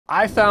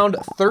I found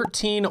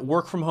 13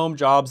 work from home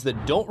jobs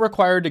that don't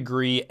require a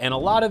degree, and a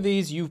lot of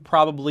these you've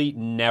probably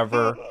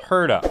never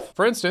heard of.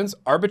 For instance,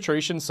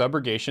 arbitration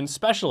subrogation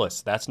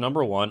specialist, that's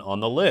number 1 on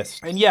the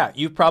list. And yeah,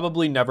 you've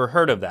probably never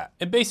heard of that.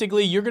 And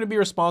basically, you're gonna be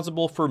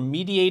responsible for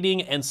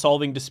mediating and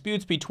solving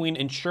disputes between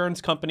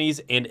insurance companies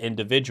and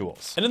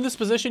individuals. And in this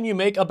position, you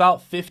make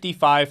about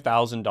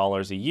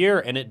 $55,000 a year,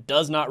 and it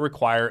does not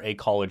require a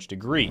college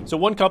degree. So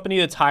one company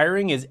that's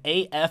hiring is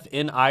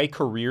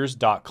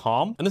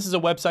afnicareers.com, and this is a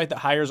website that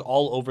hires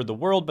all over the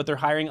world, but they're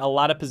hiring a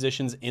lot of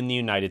positions in the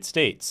United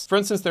States. For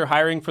instance, they're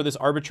hiring for this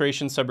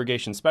arbitration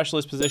subrogation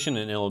specialist position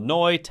in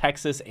Illinois,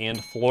 Texas,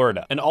 and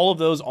Florida. And all of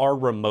those are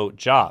remote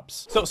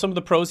jobs. So some of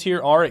the pros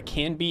here are it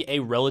can be a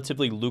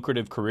relatively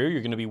lucrative career.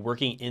 You're gonna be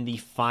working in the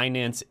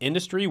finance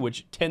industry,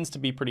 which tends to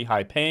be pretty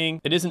high paying.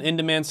 It is an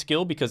in-demand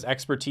skill because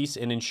expertise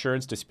in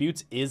insurance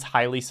disputes is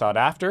highly sought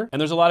after.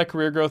 And there's a lot of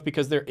career growth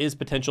because there is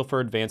potential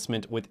for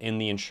advancement within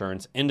the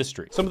insurance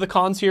industry. Some of the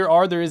cons here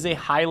are there is a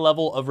high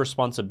level of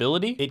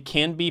responsibility. It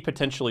can be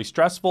potentially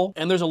stressful,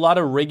 and there's a lot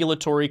of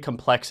regulatory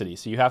complexity,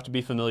 so you have to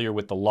be familiar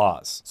with the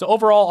laws. So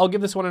overall, I'll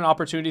give this one an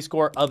opportunity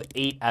score of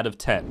 8 out of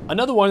 10.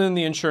 Another one in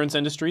the insurance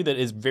industry that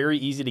is very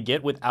easy to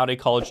get without a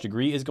college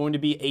degree is going to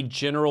be a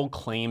general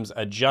claims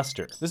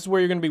adjuster. This is where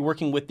you're going to be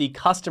working with the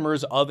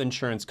customers of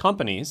insurance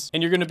companies,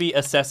 and you're going to be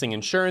assessing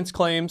insurance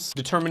claims,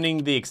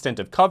 determining the extent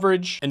of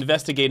coverage,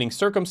 investigating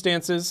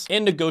circumstances,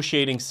 and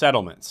negotiating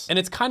settlements. And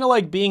it's kind of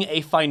like being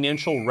a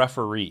financial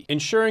referee,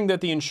 ensuring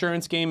that the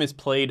insurance game is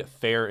played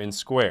fair and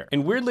square.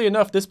 And weirdly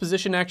enough, this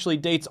position actually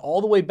dates all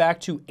the way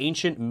back to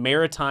ancient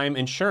maritime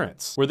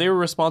insurance, where they were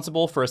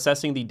responsible for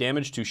assessing the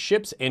damage to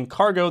ships and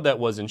cargo that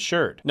was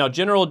insured. Now,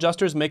 general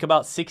adjusters make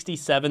about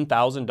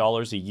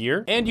 $67,000 a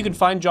year, and you can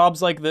find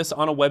jobs like this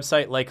on a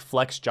website like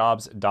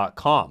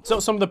flexjobs.com. So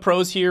some of the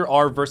pros here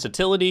are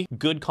versatility,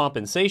 good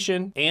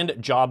compensation, and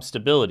job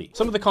stability.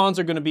 Some of the cons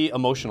are going to be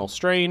emotional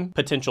strain,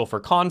 potential for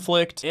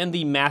conflict, and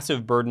the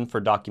massive burden for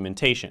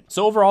documentation.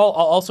 So overall,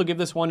 I'll also give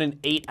this one an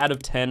 8 out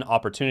of 10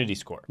 opportunity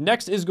score.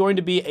 Next is going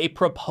to be a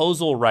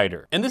proposal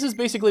writer. And this is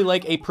basically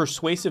like a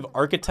persuasive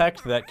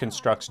architect that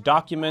constructs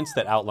documents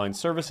that outline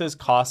services,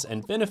 costs,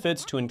 and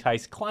benefits to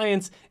entice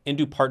clients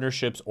into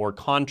partnerships or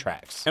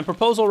contracts. And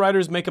proposal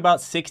writers make about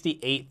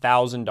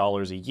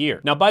 $68,000 a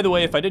year. Now, by the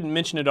way, if I didn't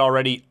mention it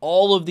already,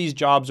 all of these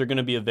jobs are going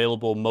to be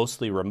available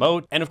mostly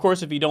remote. And of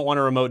course, if you don't want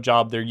a remote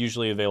job, they're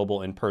usually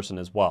available in person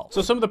as well.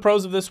 So some of the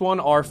pros of this one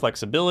are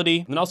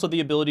flexibility and also the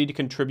ability to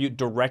contribute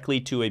directly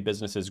to a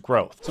business's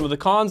growth. Some of the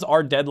cons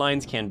are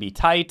deadlines can be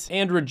tight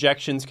and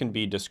rejections can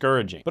be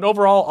discouraging. But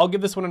overall, I'll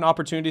give this one an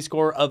opportunity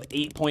score of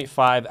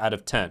 8.5 out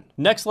of 10.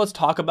 Next, let's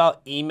talk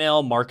about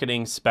email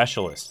marketing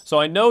specialist. So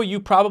I know you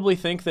probably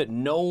think that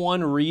no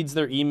one reads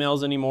their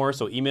emails anymore,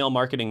 so email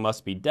marketing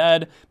must be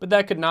dead, but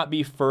that could not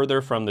be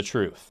further from the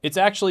truth. It's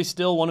actually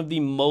still one of the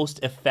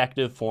most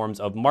effective forms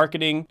of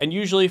marketing, and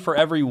usually for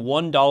every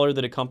 $1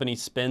 that a company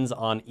spends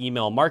on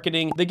email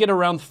marketing, they get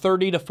around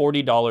 $30 to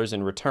 $40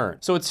 in return.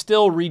 So it's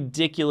still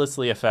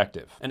ridiculously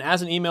effective. And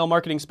as an email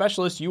marketing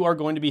specialist, you are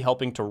going to be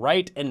helping to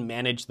write and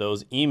manage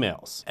those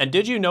emails. And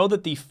did you know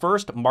that the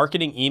first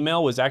marketing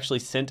email was actually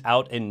sent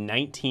out in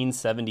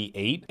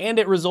 1978? And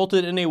it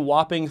resulted in a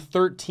whopping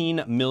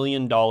 $13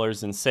 million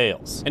in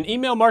sales. And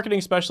email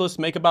marketing specialists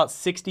make about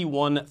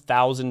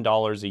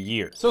 $61,000 a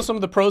year. So some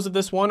of the pros of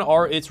this one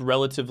are it's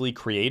relatively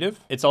creative.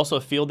 It's also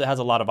a field that has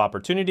a lot of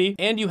opportunity,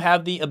 and you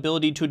have the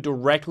ability to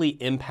directly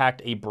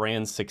impact a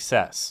brand's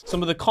success.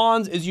 Some of the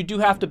cons is you do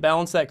have to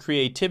balance that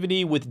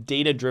creativity with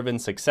data-driven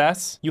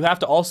success. You have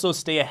to also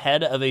stay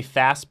ahead of a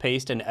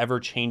fast-paced and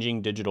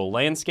ever-changing digital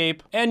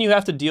landscape, and you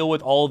have to deal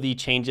with all the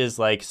changes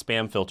like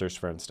spam filters,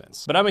 for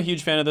instance. But I'm a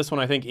huge fan of this one.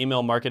 I think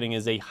email marketing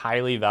is a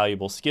highly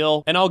valuable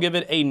skill, and I'll give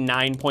it a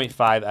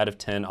 9.5 out of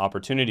 10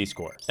 opportunity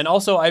score. And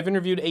also, I've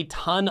interviewed a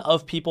ton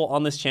of people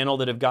on this channel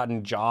that have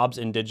gotten jobs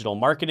in digital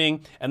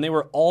marketing, and they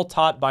were all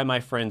taught by my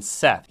friend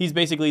Seth. He's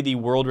basically the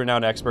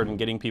world-renowned expert in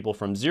getting people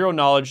from zero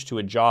knowledge to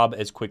a job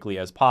as quickly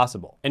as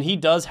possible. And he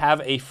does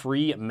have a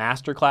free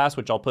masterclass,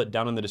 which I'll put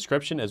down in the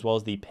description, as well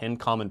as the pinned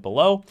comment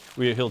below,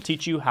 where he'll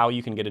teach you how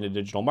you can get into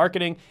digital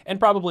marketing and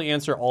probably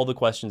answer all the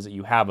questions that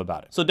you have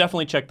about it. So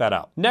definitely check that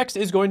out. Next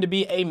is going to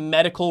be a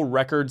medical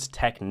records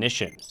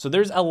technician. So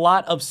there's a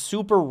lot of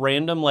super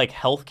random like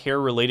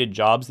healthcare related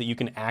jobs that you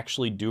can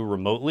actually do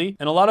remotely,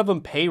 and a lot of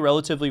them pay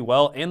relatively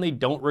well and they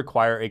don't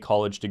require a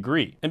college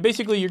degree. And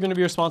basically you're going to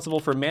be responsible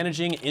for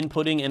managing,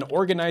 inputting, and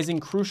organizing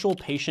crucial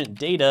patient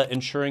data,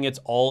 ensuring it's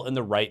all in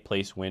the right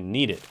place when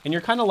needed. And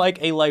you're kind of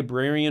like a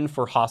librarian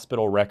for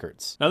hospital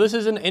records. Now this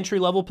is an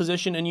entry-level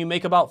position and you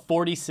make about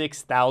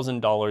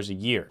 $46,000 a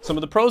year. Some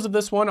of the pros of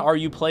this one are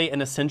you play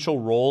an essential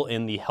role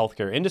in the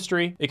healthcare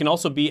industry. It can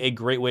also be a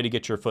great way to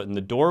get your foot in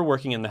the door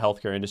working in the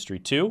healthcare industry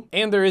too.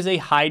 And there is a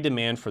high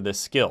demand for this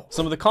skill.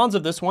 Some of the cons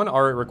of this one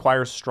are it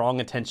requires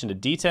strong attention to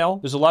detail.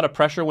 There's a lot of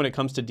pressure when it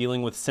comes to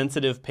dealing with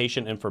sensitive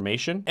patient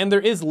information. And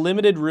there is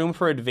limited room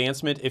for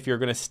advancement if you're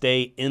going to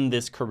stay in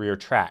this career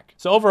track.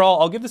 So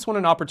overall, I'll give this one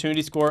an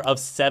opportunity score of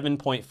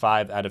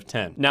 7.5 out of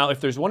 10. Now, if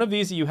there's one of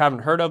these that you haven't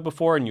heard of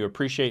before and you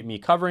appreciate me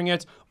covering covering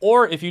it,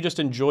 or if you just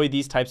enjoy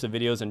these types of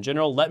videos in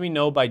general, let me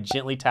know by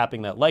gently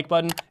tapping that like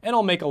button, and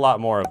I'll make a lot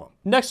more of them.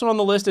 Next one on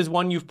the list is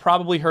one you've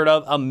probably heard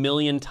of a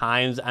million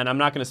times, and I'm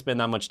not going to spend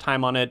that much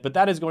time on it, but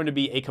that is going to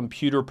be a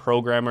computer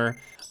programmer.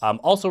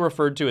 Also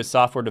referred to as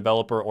software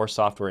developer or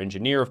software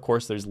engineer. Of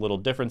course, there's little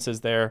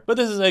differences there, but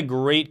this is a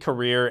great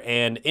career,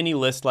 and any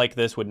list like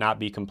this would not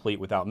be complete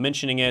without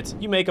mentioning it.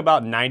 You make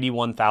about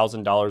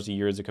 $91,000 a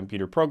year as a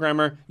computer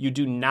programmer. You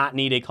do not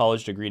need a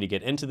college degree to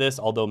get into this,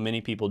 although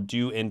many people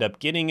do end up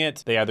getting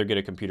it. They either get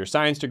a computer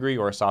science degree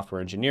or a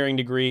software engineering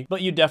degree,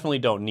 but you definitely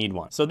don't need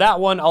one. So that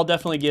one, I'll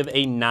definitely give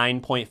a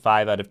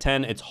 9.5 out of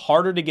 10. It's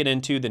harder to get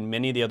into than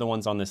many of the other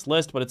ones on this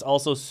list, but it's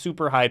also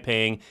super high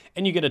paying,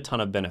 and you get a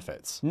ton of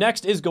benefits.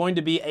 Next is going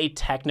to be a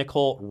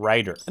technical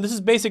writer. And this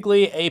is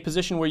basically a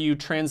position where you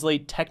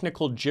translate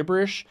technical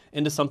gibberish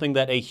into something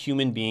that a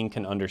human being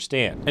can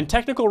understand. And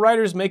technical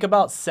writers make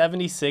about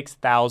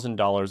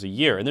 $76,000 a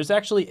year. And there's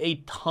actually a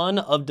ton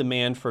of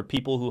demand for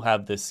people who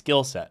have this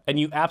skill set. And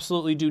you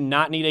absolutely do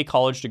not need a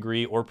college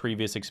degree or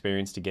previous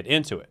experience to get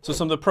into it. So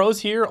some of the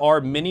pros here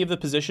are many of the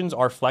positions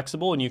are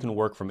flexible and you can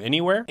work from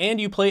anywhere, and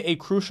you play a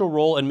crucial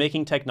role in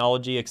making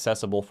technology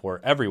accessible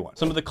for everyone.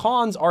 Some of the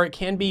cons are it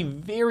can be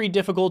very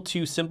difficult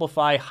to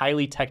simplify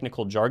highly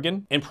technical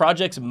jargon, and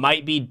projects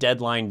might be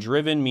deadline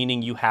driven,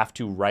 meaning you have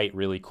to write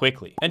really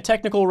quickly. And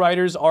technical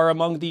writers are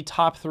among the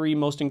top 3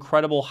 most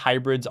incredible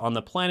hybrids on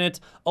the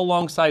planet,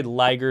 alongside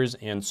ligers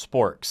and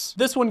sporks.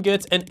 This one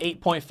gets an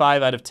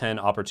 8.5 out of 10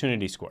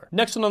 opportunity score.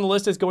 Next one on the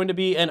list is going to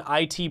be an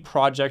IT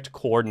project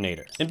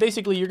coordinator. And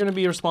basically you're going to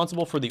be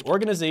responsible for the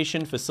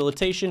organization,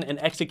 facilitation, and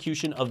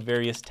execution of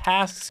various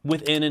tasks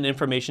within an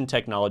information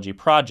technology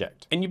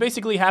project. And you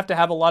basically have to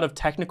have a lot of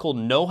technical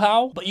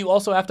know-how, but you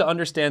also have to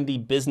understand the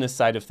business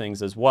side of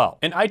things as well.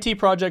 And IT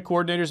project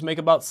coordinators make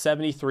about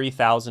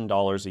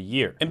 $73,000 a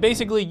year. And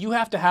basically you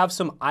have to have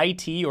some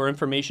IT or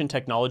information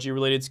technology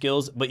related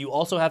skills, but you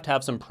also have to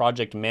have some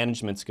project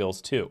management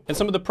skills too. And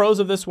some of the pros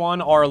of this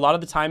one are a lot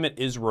of the time it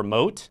is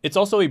remote. It's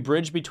also a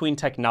bridge between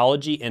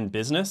technology and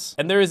business,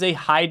 and there is a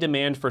high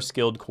demand for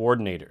skilled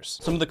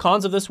coordinators. Some of the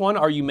cons of this one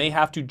are you may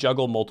have to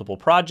juggle multiple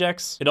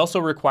projects. It also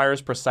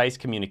requires precise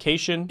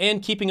communication,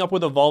 and keeping up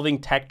with evolving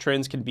tech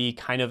trends can be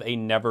kind of a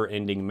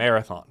never-ending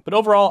marathon. But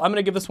overall, I'm going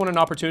to give this one an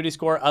opportunity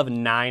score of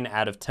 9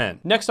 out of 10.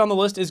 Next on the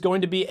list is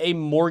going to be a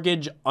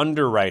mortgage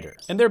underwriter.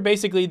 And they're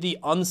basically the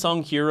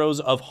unsung heroes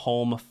of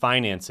home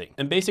financing.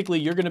 And basically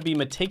you're going to be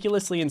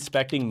meticulously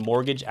inspecting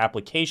mortgage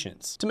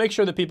applications to make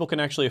sure that people can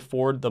actually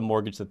afford the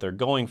mortgage that they're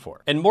going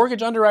for. And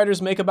mortgage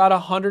underwriters make about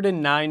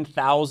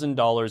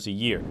 $109,000 a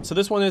year. So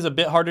this one is a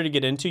bit harder to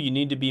get into. You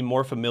need to be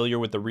more familiar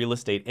with the real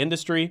estate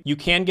industry. You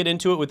can get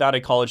into it without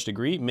a college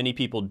degree. Many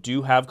people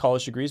do have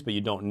college degrees, but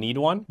you don't need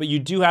one. But you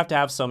do have to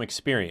have some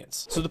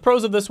experience. So the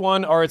pros of this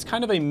one are it's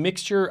kind of a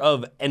mixture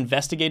of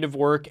investigative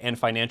work and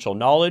financial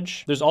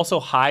knowledge. There's also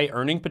high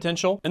earning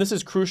potential, and this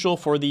is crucial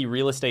for the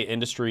real estate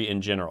industry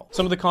in general.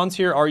 Some of the cons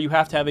here are you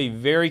have to have a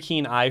very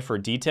keen eye for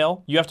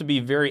detail. You have to be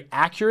very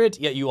accurate,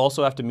 yet you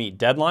also have to meet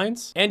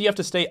deadlines, and you have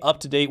to stay up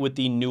to date with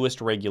the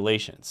newest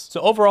regulations.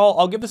 So overall,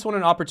 I'll give this one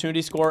an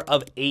opportunity score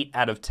of 8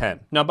 out of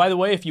 10. Now, by the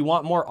way, if you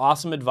want more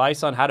awesome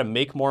advice on how to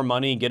make more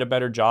money, get a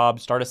better job,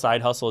 start a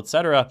side hustle,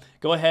 etc.,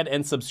 go ahead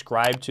and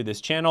subscribe to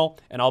this channel,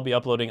 and I'll be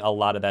uploading a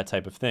lot of that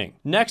type of thing.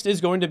 Next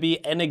is going to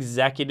be an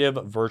executive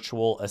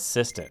virtual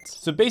assistant.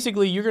 So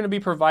basically, you're going to be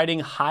providing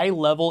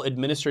high-level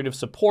administrative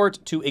support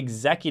to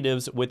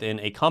executives within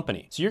a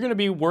company. So you're going to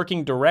be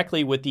working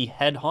directly with the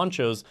head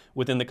honchos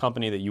within the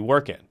company that you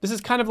work in. This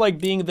is kind of like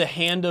being the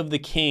hand of the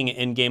king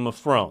in Game of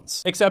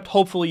Thrones, except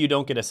hopefully you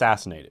don't get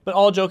assassinated. But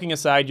all joking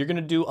aside, you're going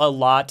to do a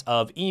lot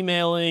of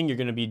emailing, you're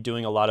going to be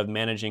doing a lot of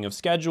managing of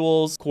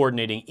schedules,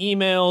 coordinating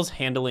emails,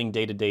 handling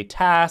day-to-day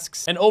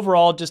tasks, and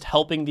overall just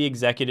helping the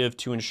executive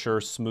to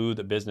ensure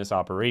smooth business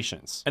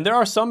operations. And there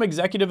are some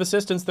executive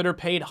assistants that are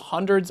paid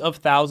hundreds of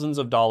thousands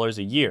of dollars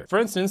a year. For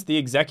instance, the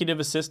executive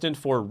assistant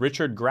for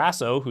Richard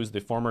Grasso, who's the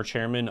former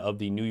chairman of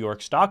the New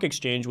York Stock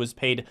Exchange, was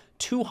paid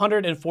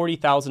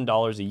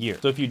 $240,000 a year.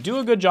 So if you do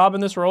a good job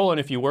in this role and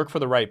if you work for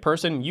the right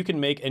person, you can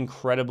make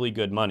incredibly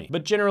good money.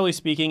 But generally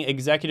speaking,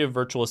 executive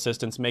virtual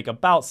assistants make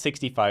about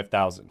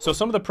 $65,000. So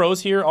some of the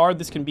pros here are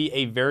this can be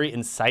a very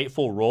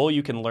insightful role.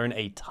 You can learn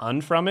a ton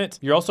from it.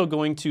 You're also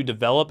going to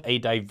develop a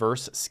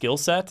diverse skill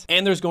set,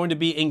 and there's going to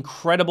be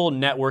incredible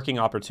networking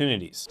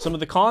opportunities. Some of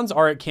the cons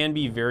are it can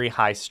be very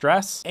high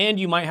stress, and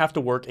you might have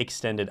to work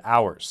extended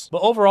hours.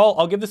 But overall,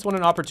 I'll give this one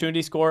an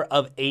opportunity score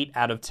of 8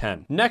 out of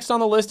 10. Next on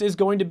the list is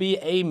going to be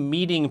a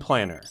meeting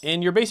planner,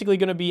 and you're basically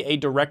going to be a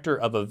director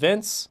of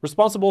events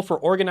responsible for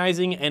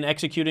organizing and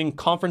executing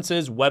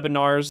conferences,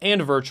 webinars,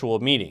 and virtual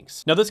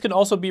meetings. Now, this can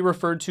also be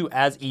referred to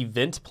as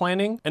event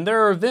planning, and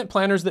there are event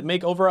planners that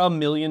make over $1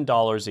 million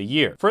a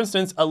year. For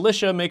instance,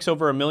 Alicia makes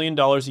over $1 million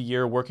a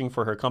year working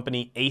for her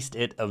company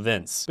Taste-It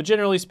events. But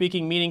generally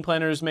speaking, meeting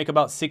planners make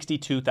about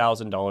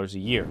 $62,000 a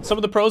year. Some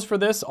of the pros for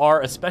this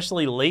are,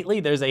 especially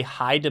lately, there's a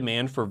high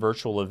demand for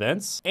virtual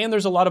events, and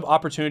there's a lot of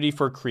opportunity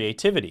for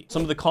creativity.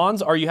 Some of the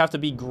cons are you have to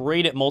be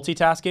great at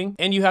multitasking,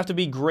 and you have to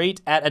be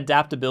great at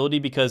adaptability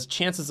because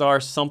chances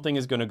are something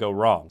is gonna go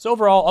wrong. So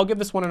overall, I'll give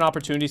this one an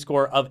opportunity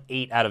score of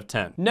 8 out of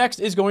 10. Next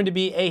is going to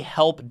be a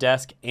help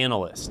desk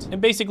analyst. And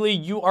basically,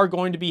 you are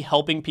going to be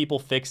helping people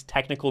fix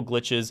technical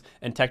glitches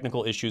and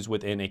technical issues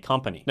within a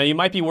company. Now, you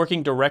might be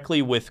working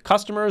directly with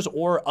customers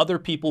or other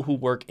people who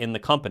work in the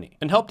company.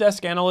 And help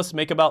desk analysts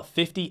make about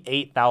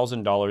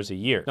 $58,000 a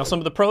year. Now, some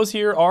of the pros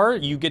here are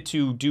you get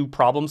to do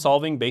problem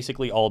solving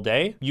basically all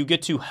day. You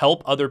get to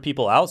help other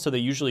people out, so they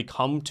usually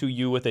come to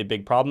you with a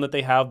big problem that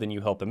they have, then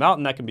you help them out,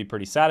 and that can be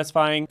pretty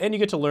satisfying. And you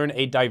get to learn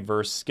a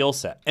diverse skill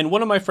set. And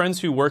one of my friends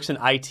who works in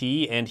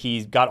IT, and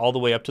he's got all the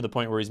way up to the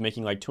point where he's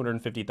making like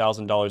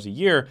 $250,000 a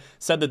year,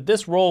 said that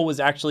this role was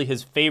actually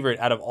his favorite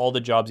out of all the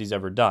jobs he's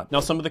ever done. Now,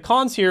 some of the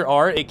cons here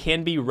are it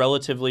can be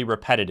relatively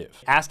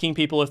repetitive. Asking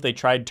people if they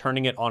tried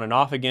turning it on and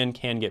off again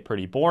can get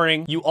pretty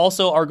boring. You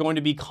also are going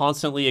to be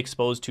constantly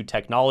exposed to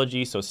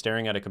technology, so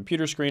staring at a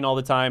computer screen all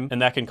the time,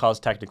 and that can cause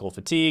technical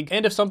fatigue.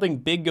 And if something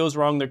big goes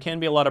wrong, there can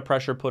be a lot of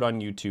pressure put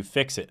on you to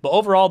fix it. But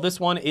overall, this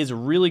one is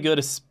really good,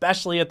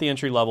 especially at the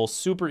entry level,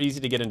 super easy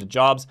to get into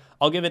jobs.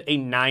 I'll give it a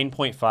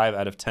 9.5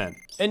 out of 10.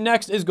 And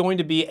next is going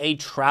to be a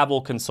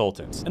travel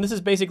consultant. And this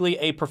is basically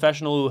a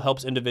professional who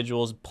helps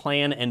individuals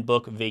plan and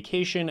book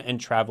vacation and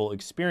travel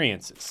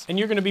experiences. And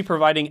you're going to be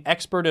providing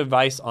expert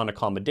advice on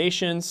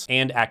accommodations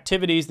and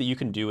activities that you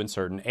can do in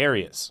certain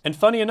areas. And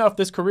funny enough,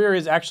 this career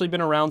has actually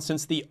been around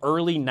since the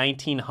early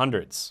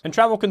 1900s. And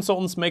travel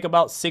consultants make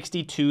about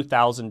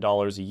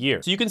 $62,000 a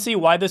year. So you can see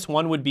why this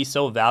one would be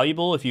so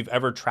valuable if you've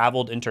ever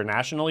traveled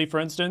internationally, for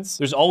instance.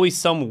 There's always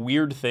some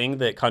weird thing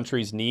that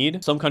countries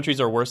need. Some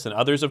countries are worse than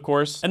others, of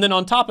course. And then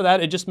on top of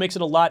that, it just makes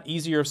it a lot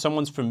easier if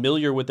someone's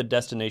familiar with the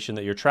destination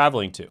that you're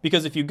traveling to.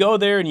 Because if you go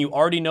there and you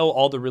already know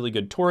all the really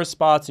good tourist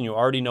spots and you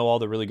already know all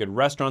the really good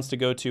restaurants to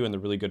go to and the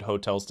really good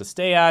hotels to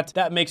stay at,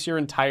 that makes your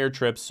entire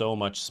trip so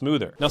much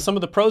smoother. Now, some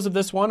of the pros of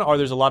this one are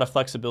there's a lot of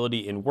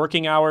flexibility in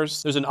working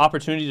hours. There's an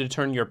opportunity to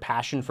turn your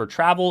passion for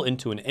travel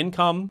into an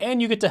income,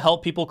 and you get to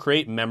help people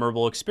create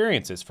memorable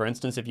experiences. For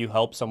instance, if you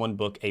help someone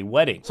book a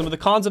wedding. Some of the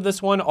cons of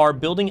this one are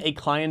building a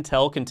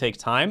clientele can take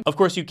time. Of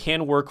course, you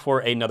can work for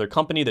another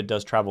company that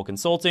does travel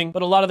consulting,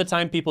 but a lot of the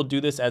time people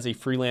do this as a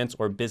freelance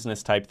or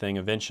business type thing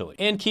eventually.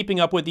 And keeping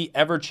up with the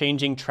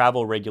ever-changing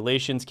travel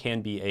regulations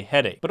can be a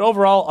headache. But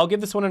overall, I'll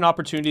give this one an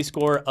opportunity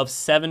score of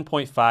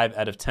 7.5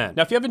 out of 10.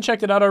 Now, if you haven't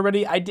checked it out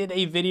already, I did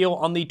a video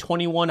on the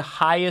 21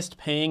 highest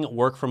paying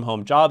work from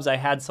home jobs. I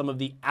had some of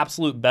the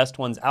absolute best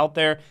ones out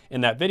there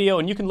in that video,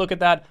 and you can look at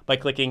that by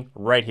clicking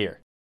right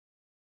here.